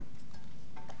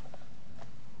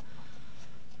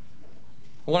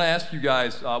I want to ask you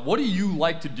guys, what do you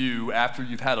like to do after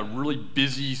you've had a really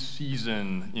busy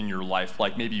season in your life,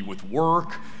 like maybe with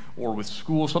work or with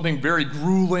school, something very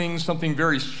grueling, something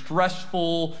very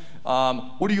stressful?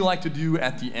 What do you like to do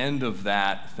at the end of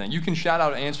that thing? You can shout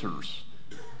out answers.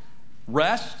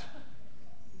 Rest?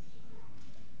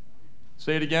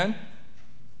 Say it again.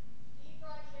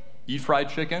 Eat fried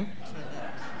chicken?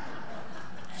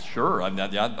 Sure, I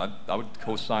would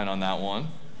co-sign on that one.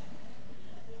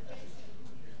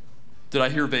 Did I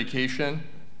hear vacation?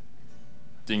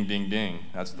 Ding, ding, ding.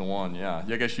 That's the one, yeah.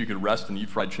 I guess you could rest and eat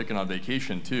fried chicken on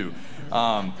vacation, too.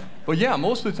 But yeah,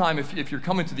 most of the time, if you're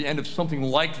coming to the end of something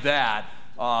like that,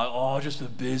 just a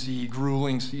busy,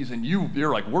 grueling season,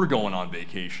 you're like, we're going on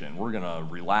vacation. We're going to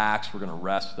relax. We're going to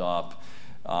rest up.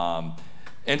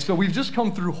 And so we've just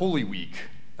come through Holy Week,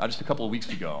 just a couple of weeks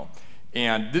ago.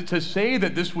 And to say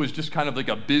that this was just kind of like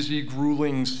a busy,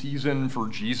 grueling season for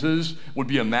Jesus would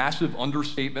be a massive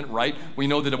understatement, right? We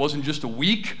know that it wasn't just a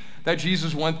week that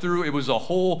Jesus went through. It was a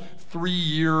whole 3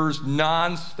 years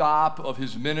nonstop of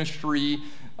his ministry.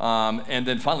 And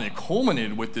then finally it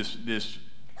culminated with this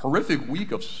horrific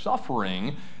week of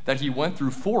suffering that he went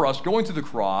through for us, going to the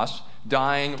cross,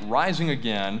 dying, rising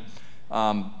again.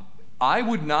 I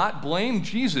would not blame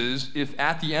Jesus if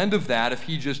at the end of that, if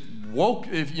he just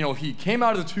if he came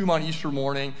out of the tomb on Easter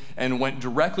morning and went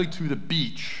directly to the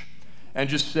beach and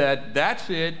just said, that's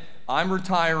it, I'm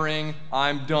retiring,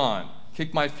 I'm done.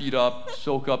 Kick my feet up,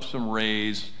 soak up some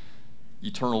rays,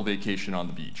 eternal vacation on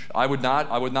the beach. I would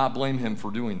not blame him for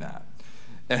doing that.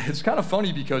 And it's kind of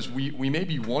funny because we may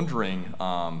be wondering,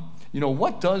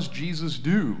 what does Jesus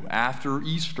do after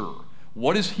Easter?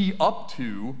 What is he up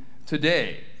to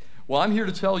today? Well, I'm here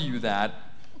to tell you that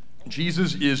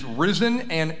Jesus is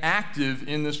risen and active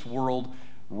in this world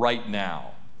right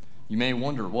now. You may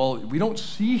wonder, well, we don't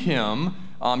see him,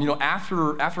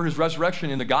 after his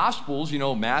resurrection in the Gospels,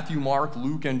 Matthew, Mark,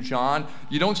 Luke, and John.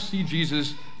 You don't see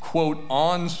Jesus, quote,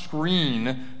 on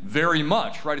screen very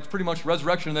much, right? It's pretty much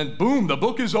resurrection, and then boom, the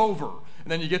book is over.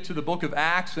 And then you get to the book of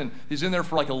Acts, and he's in there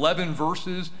for like 11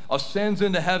 verses, ascends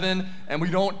into heaven, and we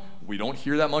don't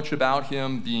hear that much about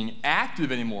him being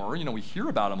active anymore. We hear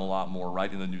about him a lot more,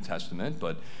 right, in the New Testament.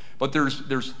 But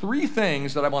there's three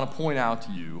things that I want to point out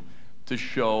to you to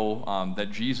show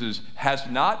that Jesus has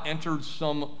not entered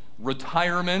some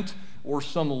retirement or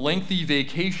some lengthy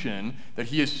vacation, that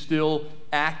he is still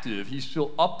active. He's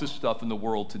still up to stuff in the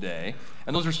world today.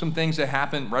 And those are some things that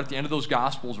happen right at the end of those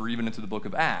Gospels or even into the book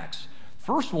of Acts.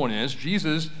 First one is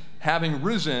Jesus, having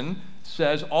risen,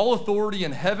 says, all authority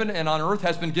in heaven and on earth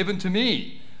has been given to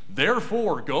me.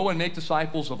 Therefore, go and make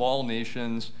disciples of all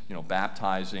nations,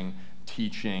 baptizing,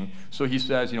 teaching. So he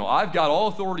says, I've got all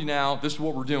authority now. This is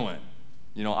what we're doing.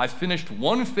 I finished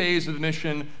one phase of the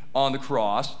mission on the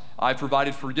cross. I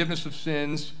provided forgiveness of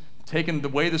sins, taken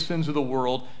away the sins of the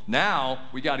world. Now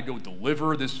we got to go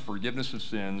deliver this forgiveness of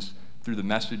sins through the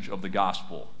message of the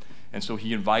gospel. And so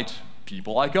he invites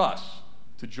people like us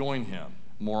to join him.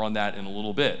 More on that in a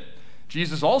little bit.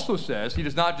 Jesus also says, he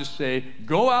does not just say,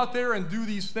 go out there and do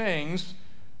these things.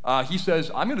 He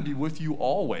says, I'm going to be with you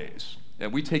always.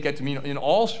 And we take that to mean in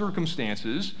all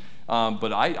circumstances,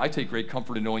 but I take great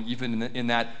comfort in knowing even in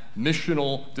that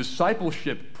missional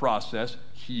discipleship process,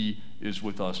 he is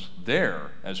with us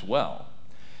there as well.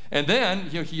 And then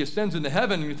he ascends into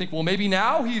heaven, and you think, well, maybe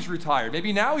now he's retired.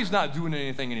 Maybe now he's not doing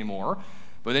anything anymore.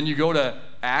 But then you go to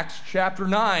Acts chapter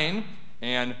 9,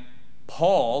 and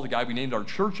Paul, the guy we named our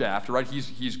church after, right?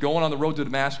 He's going on the road to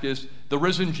Damascus. The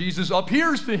risen Jesus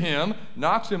appears to him,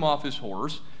 knocks him off his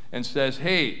horse, and says,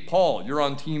 hey, Paul, you're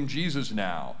on Team Jesus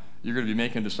now. You're going to be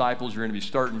making disciples. You're going to be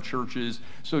starting churches.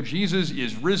 So Jesus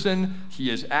is risen. He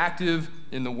is active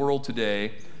in the world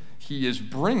today. He is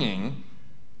bringing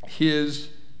his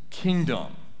kingdom.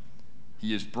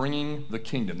 He is bringing the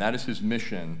kingdom. That is his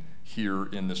mission here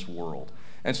in this world.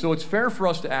 And so it's fair for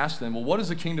us to ask them, well, what does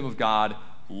the kingdom of God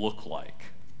look like?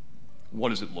 What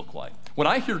does it look like? When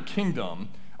I hear kingdom,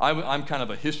 I'm kind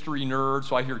of a history nerd,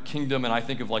 so I hear kingdom and I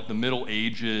think of like the Middle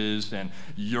Ages and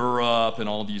Europe and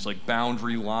all these like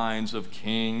boundary lines of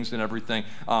kings and everything.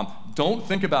 Don't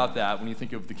think about that when you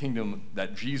think of the kingdom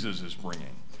that Jesus is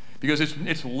bringing, because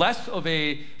it's less of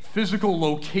a physical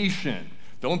location.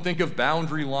 Don't think of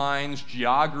boundary lines,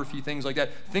 geography, things like that.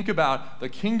 Think about the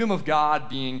kingdom of God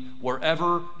being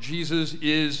wherever Jesus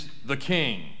is the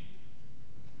king,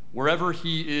 wherever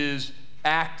he is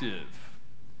active,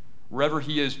 wherever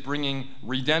he is bringing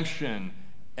redemption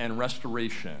and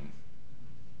restoration.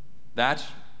 That's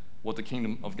what the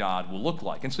kingdom of God will look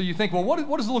like. And so you think, well,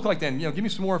 what does it look like then? Give me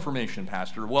some more information,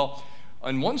 Pastor. Well,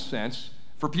 in one sense,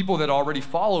 For people that already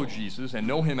follow Jesus and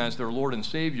know him as their Lord and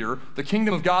Savior, the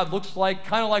kingdom of God looks like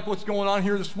kind of like what's going on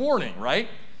here this morning, right?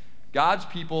 God's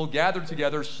people gathered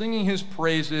together, singing his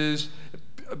praises,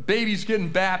 babies getting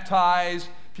baptized,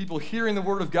 people hearing the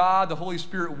word of God, the Holy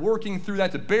Spirit working through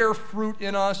that to bear fruit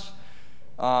in us.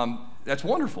 That's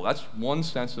wonderful. That's one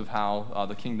sense of how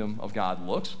the kingdom of God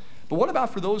looks. But what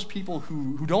about for those people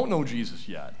who don't know Jesus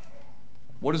yet?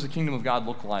 What does the kingdom of God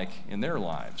look like in their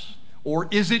lives? Or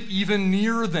is it even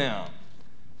near them?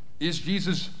 Is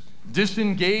Jesus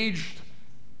disengaged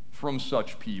from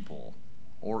such people?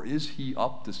 Or is he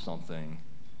up to something,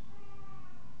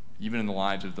 even in the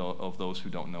lives of those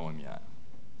who don't know him yet?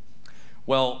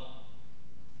 Well,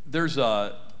 there's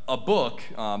a book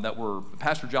that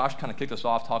Pastor Josh kind of kicked us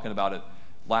off talking about it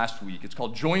last week. It's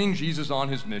called Joining Jesus on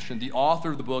His Mission. The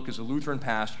author of the book is a Lutheran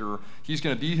pastor. He's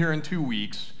going to be here in 2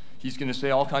 weeks. He's going to say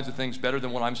all kinds of things better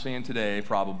than what I'm saying today,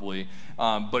 probably.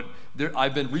 But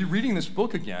I've been rereading this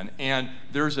book again, and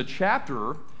there's a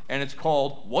chapter, and it's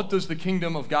called What Does the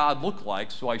Kingdom of God Look Like?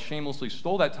 So I shamelessly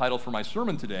stole that title for my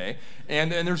sermon today.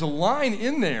 And there's a line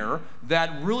in there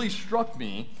that really struck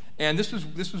me, and this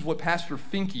is what Pastor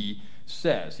Finke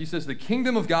says. He says, the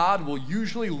kingdom of God will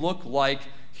usually look like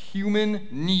human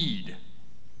need.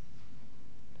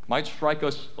 Might strike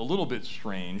us a little bit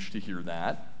strange to hear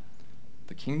that.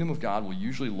 The kingdom of God will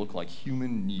usually look like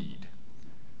human need.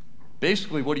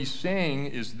 Basically, what he's saying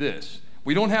is this.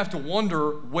 We don't have to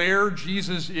wonder where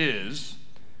Jesus is.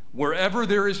 Wherever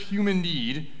there is human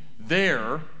need,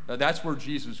 that's where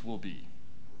Jesus will be.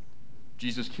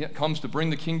 Jesus comes to bring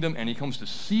the kingdom, and he comes to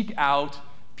seek out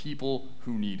people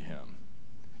who need him.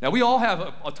 Now, we all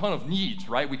have a ton of needs,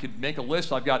 right? We could make a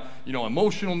list. I've got,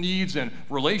 emotional needs and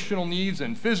relational needs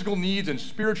and physical needs and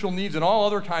spiritual needs and all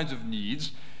other kinds of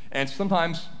needs. And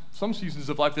sometimes, some seasons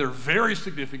of life, they're very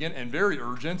significant and very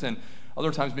urgent, and other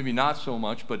times maybe not so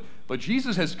much. But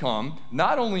Jesus has come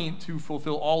not only to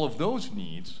fulfill all of those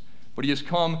needs, but he has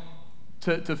come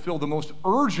to fill the most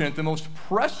urgent, the most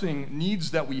pressing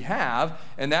needs that we have,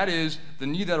 and that is the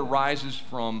need that arises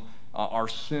from our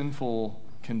sinful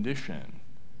condition.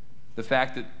 The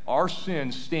fact that our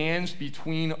sin stands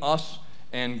between us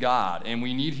and God, and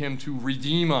we need him to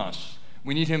redeem us.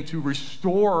 We need him to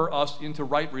restore us into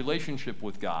right relationship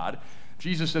with God.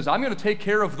 Jesus says, I'm going to take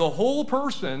care of the whole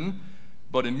person,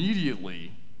 but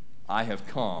immediately I have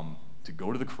come to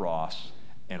go to the cross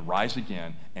and rise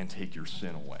again and take your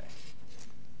sin away.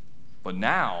 But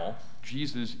now,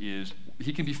 Jesus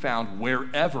he can be found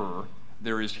wherever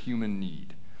there is human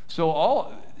need.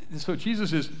 So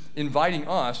Jesus is inviting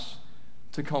us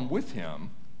to come with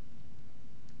him,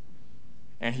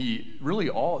 and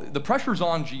the pressure's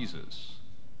on Jesus.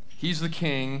 He's the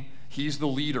king, he's the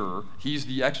leader, he's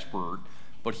the expert,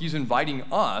 but he's inviting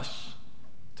us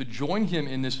to join him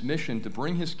in this mission to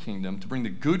bring his kingdom, to bring the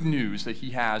good news that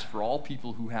he has for all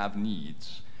people who have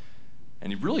needs.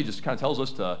 And he really just kind of tells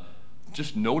us to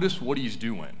just notice what he's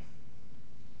doing,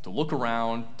 to look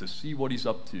around, to see what he's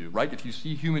up to, right? If you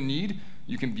see human need,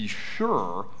 you can be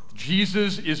sure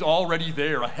Jesus is already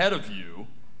there ahead of you.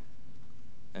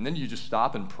 And then you just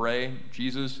stop and pray,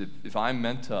 Jesus, if I'm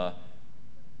meant to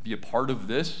be a part of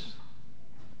this,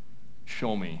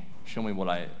 show me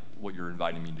what you're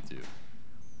inviting me to do.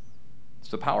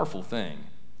 It's a powerful thing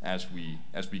as we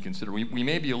consider. We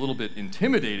may be a little bit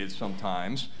intimidated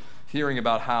sometimes hearing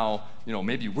about how,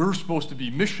 maybe we're supposed to be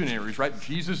missionaries, right?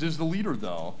 Jesus is the leader,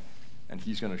 though, and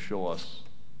he's going to show us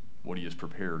what he has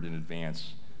prepared in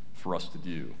advance for us to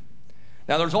do.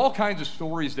 Now, there's all kinds of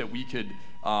stories that we could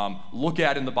look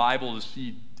at in the Bible to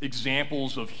see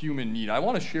examples of human need. I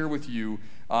want to share with you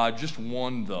just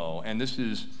one, though, and this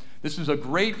is a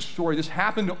great story. This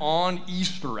happened on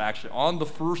Easter, actually, on the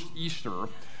first Easter.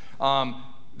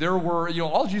 There were,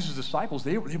 all Jesus' disciples,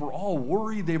 they were all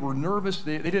worried, they were nervous,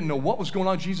 they didn't know what was going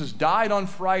on. Jesus died on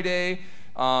Friday.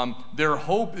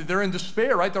 They're in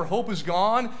despair, right? Their hope is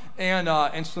gone,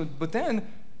 but then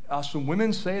some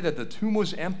women say that the tomb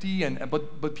was empty,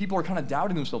 but people are kind of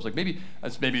doubting themselves. Like maybe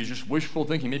it's just wishful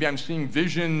thinking. Maybe I'm seeing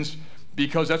visions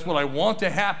because that's what I want to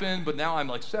happen, but now I'm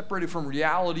like separated from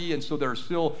reality, and so they're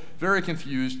still very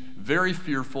confused, very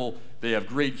fearful. They have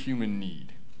great human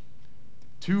need.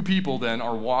 Two people then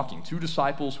are walking, two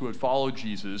disciples who had followed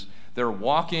Jesus. They're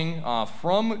walking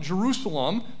from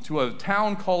Jerusalem to a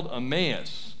town called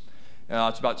Emmaus.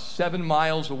 It's about 7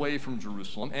 miles away from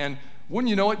Jerusalem, and wouldn't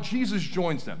you know it, Jesus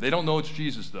joins them. They don't know it's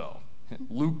Jesus, though.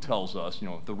 Luke tells us,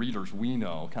 the readers, we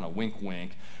know, kind of wink,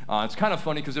 wink. It's kind of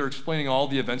funny because they're explaining all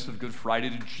the events of Good Friday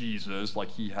to Jesus, like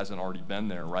he hasn't already been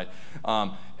there, right?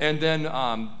 And then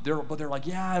they're like,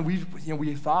 yeah,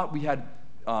 we thought we had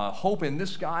hope in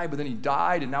this guy, but then he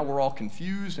died, and now we're all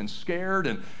confused and scared,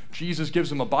 and Jesus gives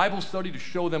them a Bible study to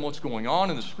show them what's going on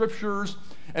in the scriptures.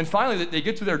 And finally, they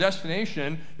get to their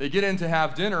destination, they get in to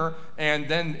have dinner, and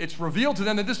then it's revealed to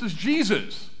them that this is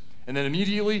Jesus. And then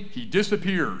immediately, he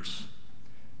disappears.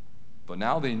 But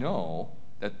now they know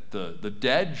that the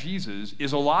dead Jesus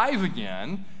is alive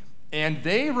again, and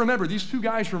they remember, these two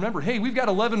guys remember, hey, we've got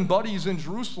 11 buddies in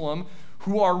Jerusalem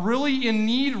who are really in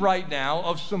need right now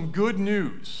of some good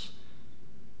news.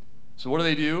 So what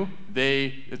do?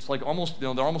 It's like almost, they're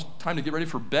almost time to get ready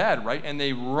for bed, right? And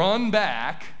they run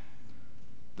back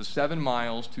the 7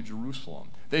 miles to Jerusalem.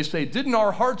 They say, didn't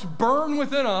our hearts burn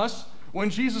within us when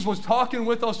Jesus was talking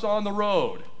with us on the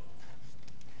road?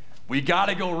 We got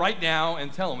to go right now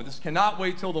and tell him. This cannot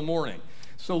wait till the morning.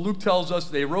 So Luke tells us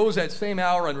they rose at same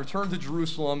hour and returned to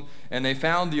Jerusalem, and they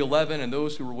found the 11 and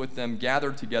those who were with them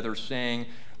gathered together, saying,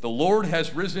 the Lord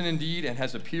has risen indeed and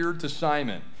has appeared to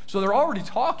Simon. So they're already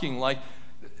talking like,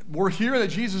 we're here that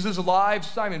Jesus is alive.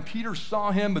 Simon Peter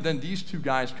saw him, but then these two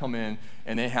guys come in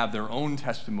and they have their own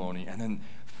testimony. And then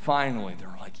finally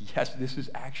they're like, yes, this is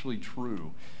actually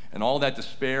true. And all that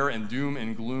despair and doom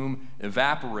and gloom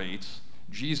evaporates.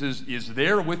 Jesus is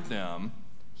there with them.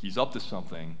 He's up to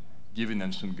something, giving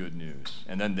them some good news.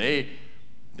 And then they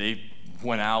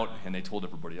went out and they told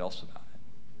everybody else about it.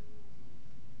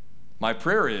 My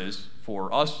prayer is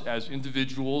for us as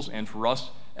individuals and for us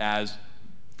as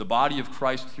the body of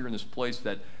Christ here in this place,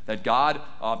 that God,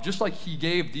 just like he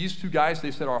gave these two guys,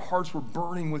 they said our hearts were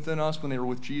burning within us when they were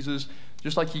with Jesus,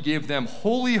 just like he gave them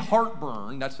holy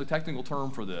heartburn, that's the technical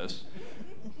term for this,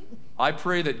 I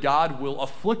pray that God will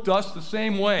afflict us the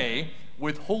same way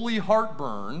with holy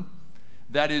heartburn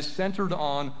that is centered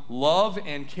on love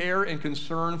and care and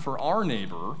concern for our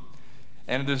neighbor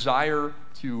and a desire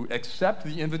to accept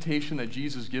the invitation that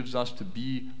Jesus gives us to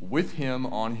be with him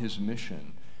on his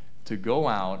mission, to go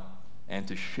out and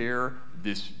to share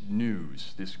this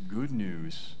news, this good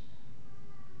news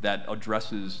that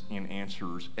addresses and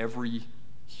answers every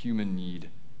human need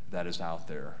that is out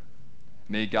there.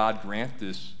 May God grant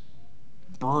this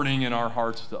burning in our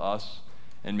hearts to us,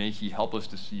 and may he help us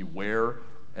to see where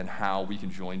and how we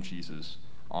can join Jesus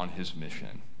on his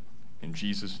mission. In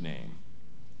Jesus' name,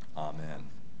 amen.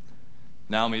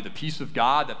 Now may the peace of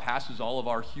God that passes all of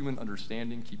our human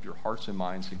understanding keep your hearts and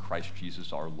minds in Christ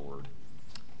Jesus our Lord.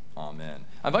 Amen.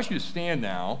 I invite you to stand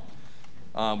now.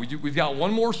 We've got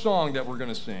one more song that we're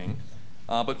going to sing.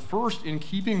 But first, in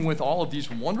keeping with all of these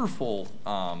wonderful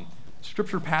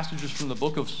scripture passages from the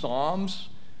book of Psalms,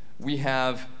 we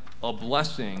have a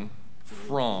blessing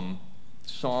from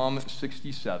Psalm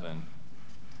 67.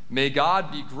 May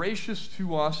God be gracious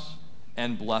to us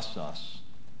and bless us,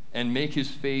 and make his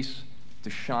face to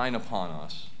shine upon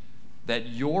us, that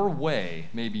your way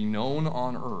may be known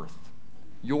on earth,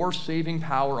 your saving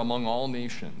power among all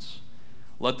nations.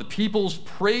 Let the peoples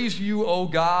praise you, O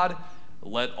God.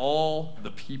 Let all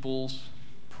the peoples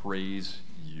praise